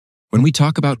When we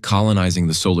talk about colonizing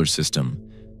the solar system,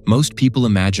 most people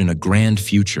imagine a grand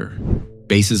future.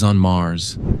 Bases on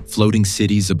Mars, floating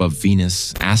cities above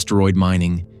Venus, asteroid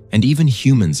mining, and even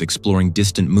humans exploring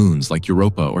distant moons like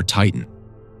Europa or Titan.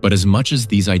 But as much as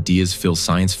these ideas fill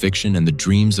science fiction and the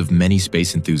dreams of many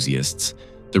space enthusiasts,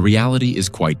 the reality is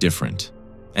quite different.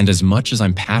 And as much as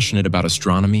I'm passionate about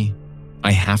astronomy,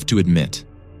 I have to admit,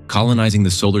 colonizing the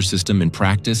solar system in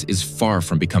practice is far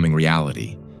from becoming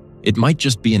reality. It might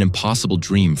just be an impossible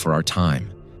dream for our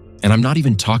time. And I'm not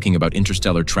even talking about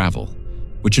interstellar travel,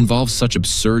 which involves such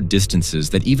absurd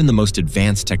distances that even the most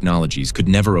advanced technologies could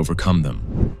never overcome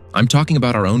them. I'm talking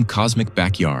about our own cosmic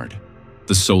backyard,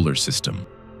 the solar system.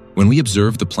 When we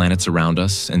observe the planets around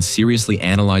us and seriously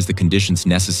analyze the conditions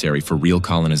necessary for real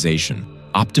colonization,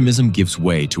 optimism gives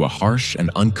way to a harsh and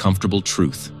uncomfortable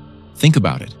truth. Think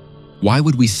about it. Why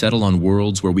would we settle on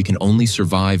worlds where we can only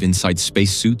survive inside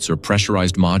spacesuits or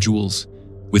pressurized modules,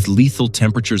 with lethal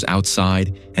temperatures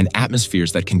outside and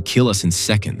atmospheres that can kill us in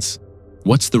seconds?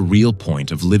 What's the real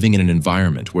point of living in an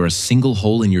environment where a single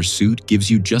hole in your suit gives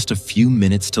you just a few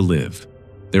minutes to live?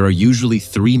 There are usually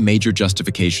three major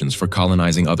justifications for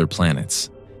colonizing other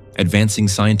planets: advancing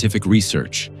scientific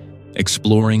research,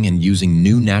 exploring and using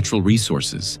new natural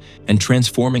resources, and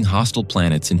transforming hostile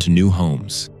planets into new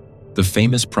homes. The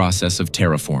famous process of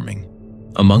terraforming.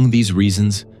 Among these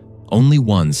reasons, only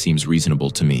one seems reasonable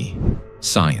to me: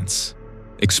 science.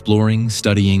 Exploring,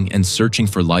 studying, and searching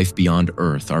for life beyond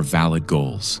Earth are valid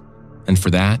goals. And for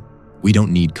that, we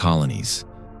don't need colonies.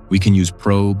 We can use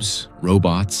probes,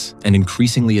 robots, and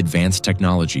increasingly advanced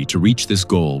technology to reach this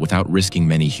goal without risking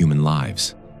many human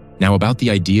lives. Now, about the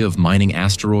idea of mining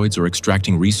asteroids or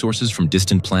extracting resources from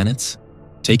distant planets,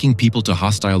 taking people to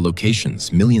hostile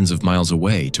locations millions of miles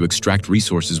away to extract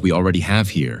resources we already have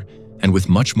here, and with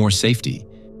much more safety,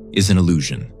 is an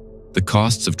illusion. The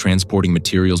costs of transporting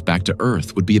materials back to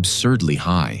Earth would be absurdly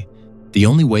high. The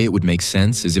only way it would make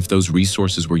sense is if those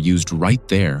resources were used right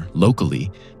there, locally,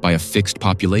 by a fixed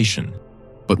population.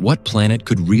 But what planet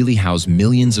could really house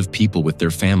millions of people with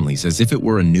their families as if it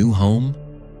were a new home?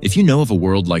 If you know of a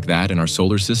world like that in our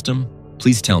solar system,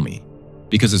 please tell me.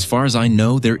 Because as far as I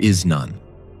know, there is none.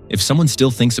 If someone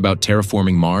still thinks about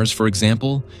terraforming Mars, for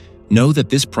example, know that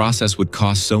this process would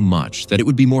cost so much that it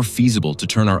would be more feasible to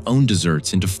turn our own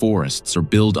deserts into forests or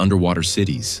build underwater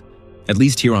cities. At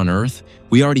least here on Earth,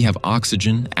 we already have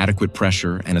oxygen, adequate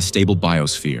pressure, and a stable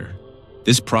biosphere.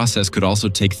 This process could also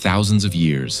take thousands of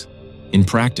years. In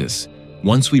practice,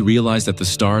 once we realize that the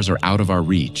stars are out of our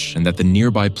reach and that the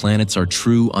nearby planets are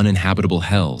true uninhabitable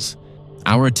hells,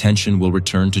 our attention will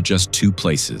return to just two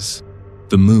places: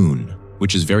 the Moon,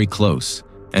 which is very close,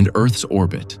 and Earth's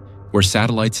orbit, where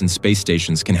satellites and space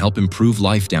stations can help improve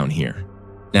life down here.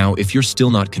 Now, if you're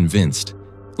still not convinced,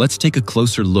 let's take a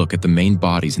closer look at the main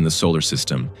bodies in the solar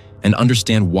system and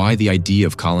understand why the idea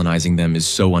of colonizing them is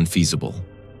so unfeasible.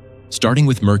 Starting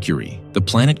with Mercury, the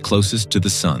planet closest to the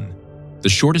Sun.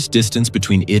 The shortest distance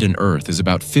between it and Earth is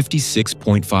about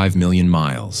 56.5 million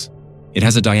miles. It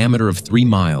has a diameter of 3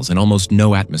 miles and almost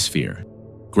no atmosphere.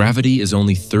 Gravity is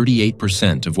only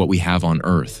 38% of what we have on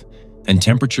Earth, and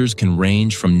temperatures can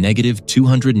range from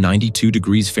 -292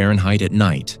 degrees Fahrenheit at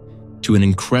night to an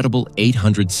incredible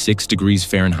 806 degrees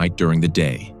Fahrenheit during the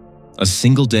day. A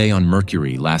single day on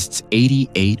Mercury lasts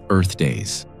 88 Earth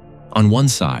days. On one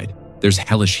side, there's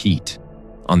hellish heat.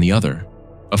 On the other,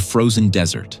 a frozen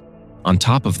desert. On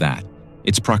top of that,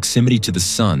 its proximity to the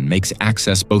Sun makes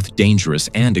access both dangerous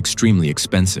and extremely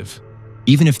expensive.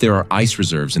 Even if there are ice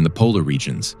reserves in the polar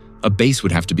regions, a base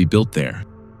would have to be built there.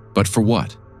 But for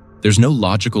what? There's no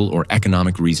logical or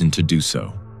economic reason to do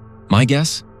so. My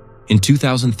guess? In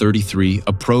 2033,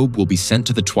 a probe will be sent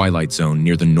to the Twilight Zone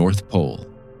near the North Pole.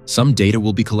 Some data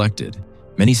will be collected,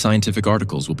 many scientific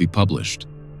articles will be published,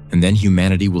 and then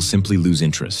humanity will simply lose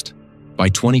interest. By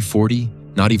 2040,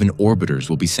 not even orbiters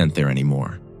will be sent there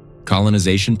anymore.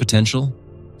 Colonization potential?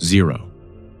 Zero.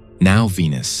 Now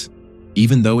Venus.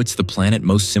 Even though it's the planet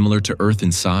most similar to Earth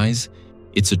in size,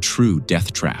 it's a true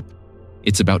death trap.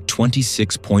 It's about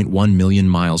 26.1 million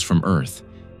miles from Earth,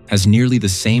 has nearly the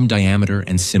same diameter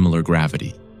and similar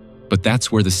gravity. But that's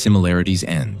where the similarities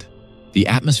end. The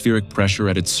atmospheric pressure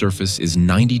at its surface is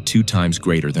 92 times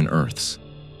greater than Earth's,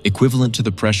 equivalent to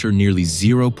the pressure nearly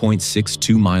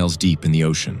 0.62 miles deep in the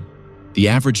ocean. The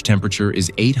average temperature is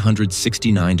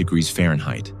 869 degrees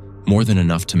Fahrenheit, more than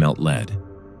enough to melt lead.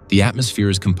 The atmosphere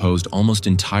is composed almost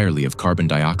entirely of carbon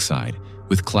dioxide,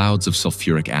 with clouds of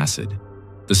sulfuric acid.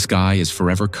 The sky is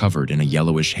forever covered in a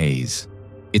yellowish haze.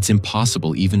 It's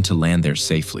impossible even to land there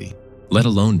safely, let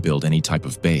alone build any type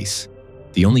of base.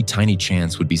 The only tiny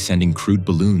chance would be sending crude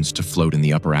balloons to float in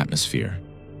the upper atmosphere.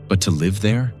 But to live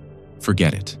there?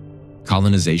 Forget it.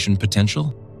 Colonization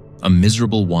potential? A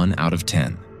miserable 1 out of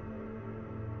 10.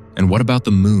 And what about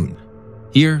the moon?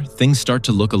 Here, things start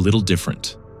to look a little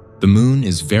different. The moon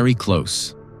is very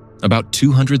close, about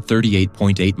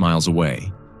 238.8 miles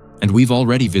away, and we've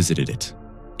already visited it.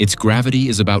 Its gravity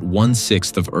is about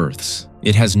 1/6 of Earth's.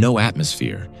 It has no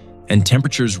atmosphere, and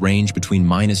temperatures range between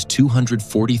minus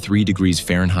 243 degrees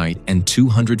Fahrenheit and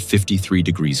 253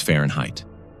 degrees Fahrenheit.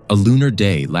 A lunar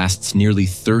day lasts nearly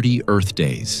 30 Earth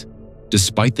days.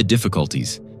 Despite the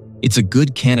difficulties, it's a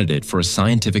good candidate for a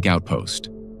scientific outpost.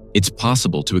 It's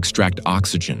possible to extract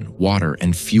oxygen, water,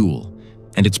 and fuel,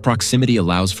 and its proximity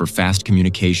allows for fast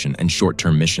communication and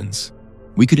short-term missions.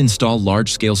 We could install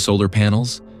large-scale solar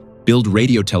panels, build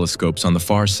radio telescopes on the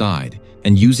far side,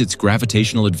 and use its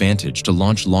gravitational advantage to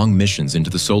launch long missions into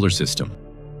the solar system.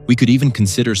 We could even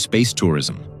consider space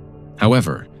tourism.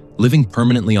 However, living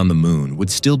permanently on the moon would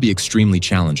still be extremely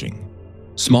challenging.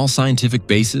 Small scientific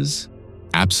bases?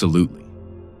 Absolutely.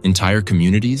 Entire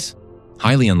communities?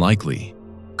 Highly unlikely.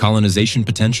 Colonization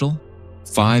potential?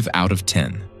 5 out of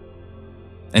 10.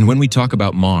 And when we talk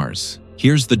about Mars,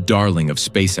 here's the darling of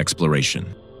space exploration.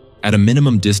 At a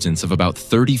minimum distance of about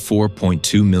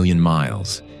 34.2 million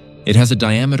miles, it has a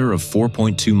diameter of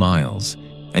 4.2 miles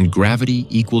and gravity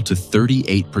equal to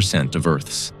 38% of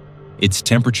Earth's. Its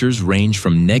temperatures range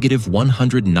from negative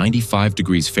 195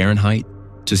 degrees Fahrenheit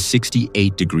to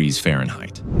 68 degrees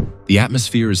Fahrenheit. The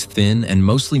atmosphere is thin and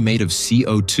mostly made of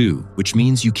CO2, which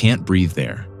means you can't breathe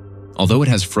there. Although it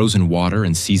has frozen water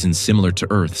and seasons similar to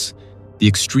Earth's, the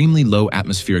extremely low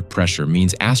atmospheric pressure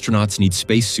means astronauts need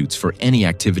spacesuits for any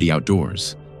activity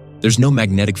outdoors. There's no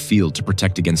magnetic field to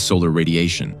protect against solar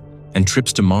radiation, and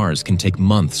trips to Mars can take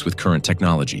months with current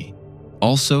technology.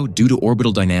 Also, due to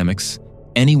orbital dynamics,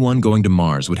 anyone going to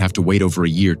Mars would have to wait over a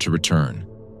year to return.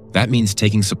 That means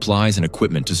taking supplies and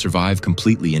equipment to survive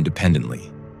completely independently.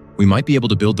 We might be able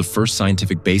to build the first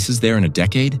scientific bases there in a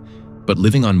decade, but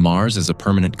living on Mars as a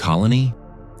permanent colony?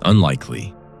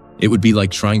 Unlikely. It would be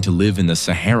like trying to live in the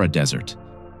Sahara Desert,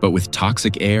 but with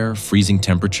toxic air, freezing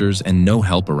temperatures, and no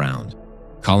help around.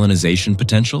 Colonization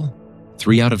potential?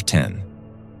 3 out of 10.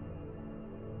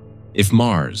 If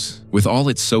Mars, with all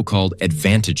its so-called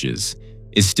advantages,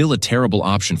 is still a terrible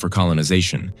option for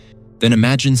colonization, then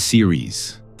imagine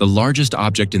Ceres, the largest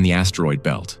object in the asteroid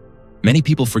belt. Many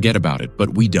people forget about it,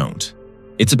 but we don't.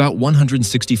 It's about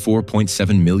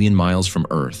 164.7 million miles from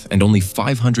Earth and only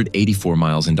 584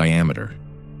 miles in diameter.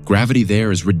 Gravity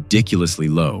there is ridiculously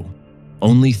low,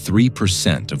 only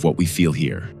 3% of what we feel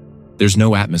here. There's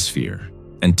no atmosphere,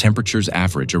 and temperatures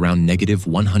average around negative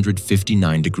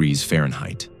 159 degrees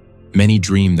Fahrenheit. Many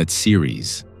dream that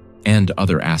Ceres, and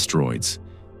other asteroids,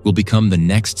 will become the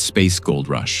next space gold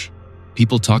rush.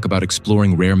 People talk about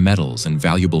exploring rare metals and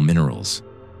valuable minerals.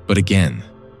 But again,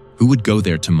 who would go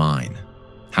there to mine?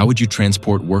 How would you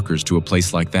transport workers to a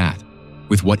place like that?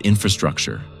 With what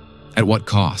infrastructure? At what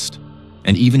cost?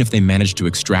 And even if they managed to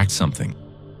extract something,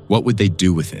 what would they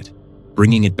do with it?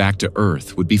 Bringing it back to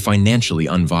Earth would be financially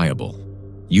unviable.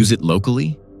 Use it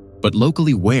locally? But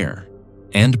locally where?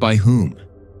 And by whom?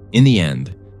 In the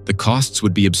end, the costs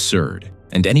would be absurd,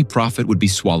 and any profit would be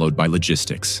swallowed by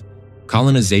logistics.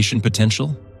 Colonization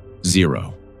potential?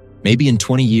 0. Maybe in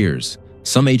 20 years,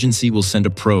 some agency will send a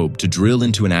probe to drill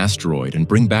into an asteroid and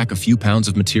bring back a few pounds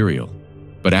of material.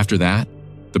 But after that,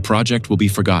 the project will be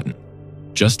forgotten,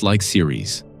 just like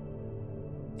Ceres.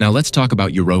 Now let's talk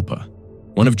about Europa,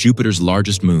 one of Jupiter's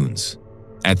largest moons.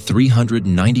 At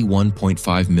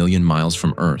 391.5 million miles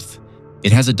from Earth,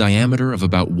 it has a diameter of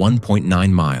about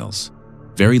 1.9 miles,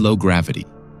 very low gravity,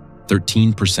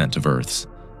 13% of Earth's,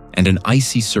 and an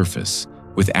icy surface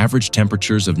with average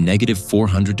temperatures of negative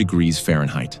 400 degrees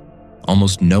Fahrenheit.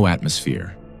 Almost no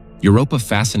atmosphere. Europa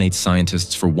fascinates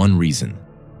scientists for one reason.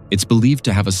 It's believed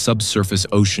to have a subsurface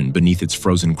ocean beneath its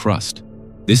frozen crust.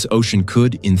 This ocean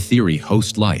could, in theory,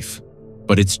 host life,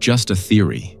 but it's just a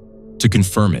theory. To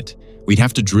confirm it, we'd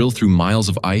have to drill through miles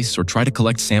of ice or try to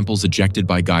collect samples ejected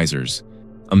by geysers.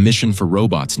 A mission for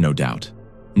robots, no doubt.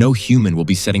 No human will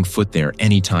be setting foot there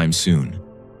anytime soon.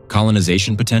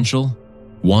 Colonization potential?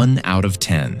 1 out of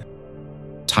 10.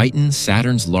 Titan,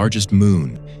 Saturn's largest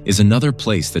moon, is another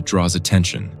place that draws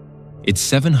attention. It's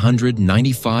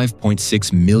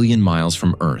 795.6 million miles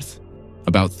from Earth,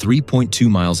 about 3.2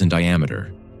 miles in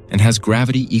diameter, and has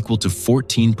gravity equal to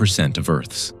 14% of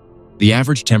Earth's. The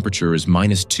average temperature is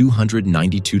minus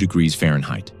 292 degrees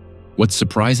Fahrenheit. What's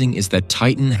surprising is that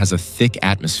Titan has a thick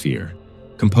atmosphere,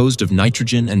 composed of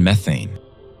nitrogen and methane,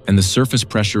 and the surface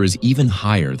pressure is even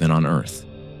higher than on Earth.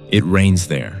 It rains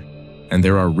there, and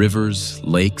there are rivers,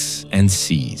 lakes, and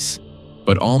seas.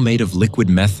 but all made of liquid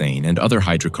methane and other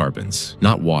hydrocarbons,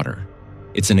 not water.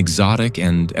 It's an exotic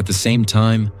and, at the same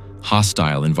time,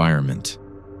 hostile environment.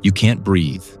 You can't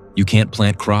breathe, you can't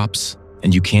plant crops,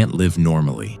 and you can't live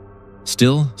normally.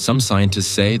 Still, some scientists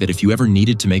say that if you ever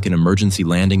needed to make an emergency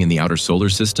landing in the outer solar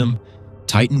system,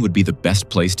 Titan would be the best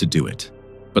place to do it.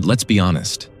 But let's be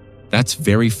honest, that's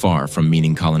very far from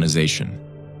meaning colonization.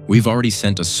 We've already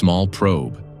sent a small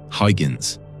probe,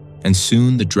 Huygens, and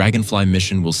soon the Dragonfly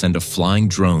mission will send a flying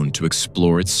drone to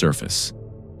explore its surface.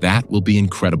 That will be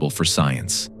incredible for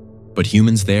science. But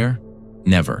humans there?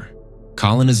 Never.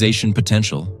 Colonization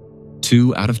potential?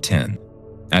 2 out of 10.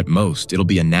 At most, it'll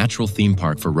be a natural theme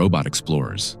park for robot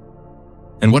explorers.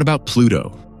 And what about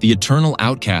Pluto, the eternal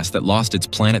outcast that lost its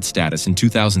planet status in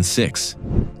 2006?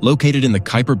 Located in the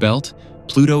Kuiper Belt,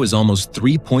 Pluto is almost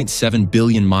 3.7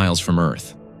 billion miles from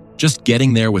Earth. Just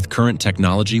getting there with current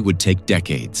technology would take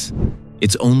decades.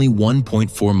 It's only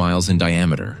 1.4 miles in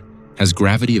diameter, has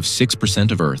gravity of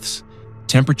 6% of Earth's,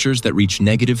 temperatures that reach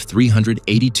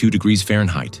 -382 degrees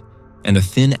Fahrenheit, and a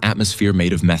thin atmosphere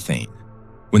made of methane.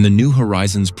 When the New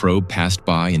Horizons probe passed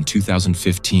by in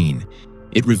 2015,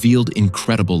 it revealed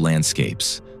incredible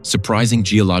landscapes, surprising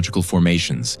geological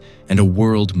formations, and a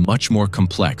world much more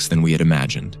complex than we had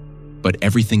imagined. But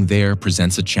everything there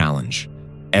presents a challenge.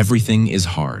 Everything is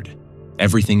hard.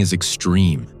 Everything is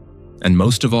extreme. And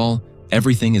most of all,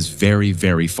 everything is very,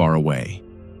 very far away.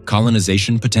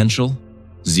 Colonization potential?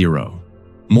 0.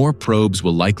 More probes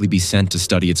will likely be sent to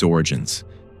study its origins,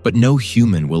 but no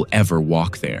human will ever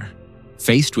walk there.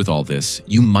 Faced with all this,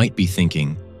 you might be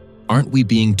thinking, aren't we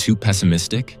being too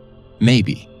pessimistic?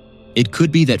 Maybe. It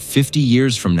could be that 50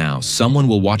 years from now, someone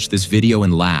will watch this video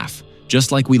and laugh,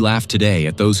 just like we laugh today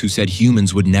at those who said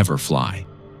humans would never fly.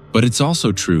 But it's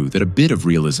also true that a bit of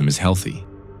realism is healthy,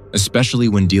 especially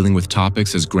when dealing with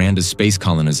topics as grand as space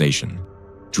colonization.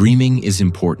 Dreaming is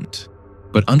important,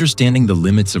 but understanding the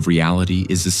limits of reality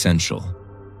is essential.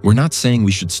 We're not saying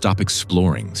we should stop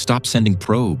exploring, stop sending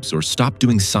probes, or stop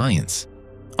doing science.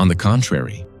 On the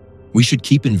contrary, we should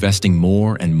keep investing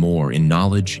more and more in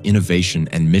knowledge, innovation,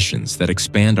 and missions that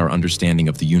expand our understanding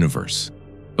of the universe.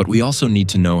 But we also need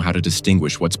to know how to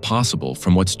distinguish what's possible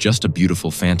from what's just a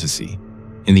beautiful fantasy.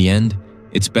 In the end,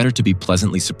 it's better to be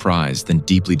pleasantly surprised than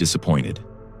deeply disappointed.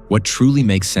 What truly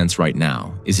makes sense right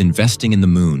now is investing in the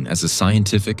moon as a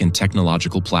scientific and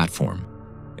technological platform,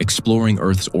 exploring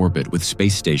Earth's orbit with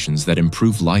space stations that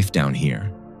improve life down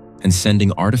here, and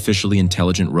sending artificially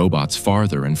intelligent robots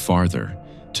farther and farther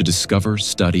to discover,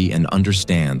 study, and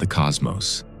understand the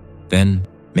cosmos. Then,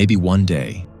 maybe one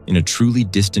day, in a truly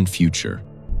distant future,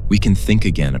 we can think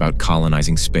again about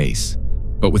colonizing space,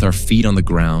 but with our feet on the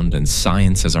ground and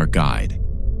science as our guide.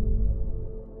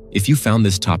 If you found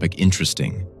this topic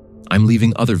interesting, I'm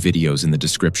leaving other videos in the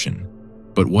description.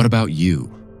 But what about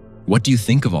you? What do you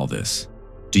think of all this?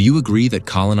 Do you agree that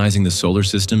colonizing the solar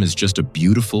system is just a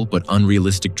beautiful but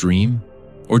unrealistic dream?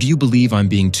 Or do you believe I'm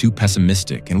being too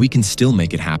pessimistic and we can still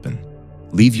make it happen?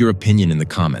 Leave your opinion in the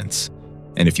comments.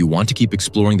 And if you want to keep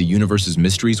exploring the universe's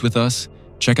mysteries with us,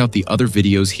 check out the other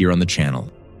videos here on the channel.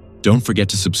 Don't forget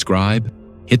to subscribe,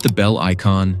 hit the bell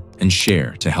icon, and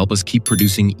share to help us keep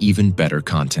producing even better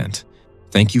content.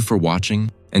 Thank you for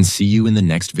watching, and see you in the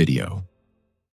next video.